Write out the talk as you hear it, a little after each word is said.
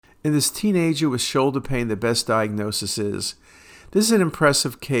In this teenager with shoulder pain, the best diagnosis is this is an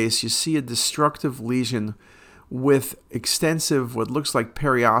impressive case. You see a destructive lesion with extensive, what looks like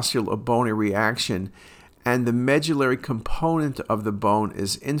periosteal or bony reaction, and the medullary component of the bone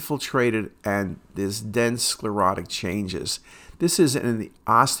is infiltrated and there's dense sclerotic changes. This is an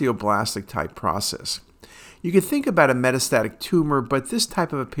osteoblastic type process. You can think about a metastatic tumor, but this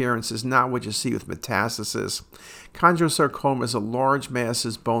type of appearance is not what you see with metastasis. Chondrosarcoma is a large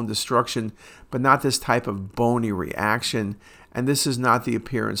masses bone destruction, but not this type of bony reaction. And this is not the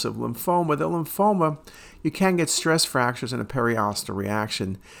appearance of lymphoma. The lymphoma, you can get stress fractures and a periosteal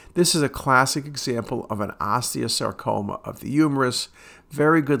reaction. This is a classic example of an osteosarcoma of the humerus.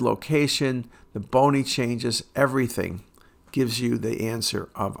 Very good location, the bony changes, everything gives you the answer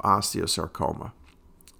of osteosarcoma.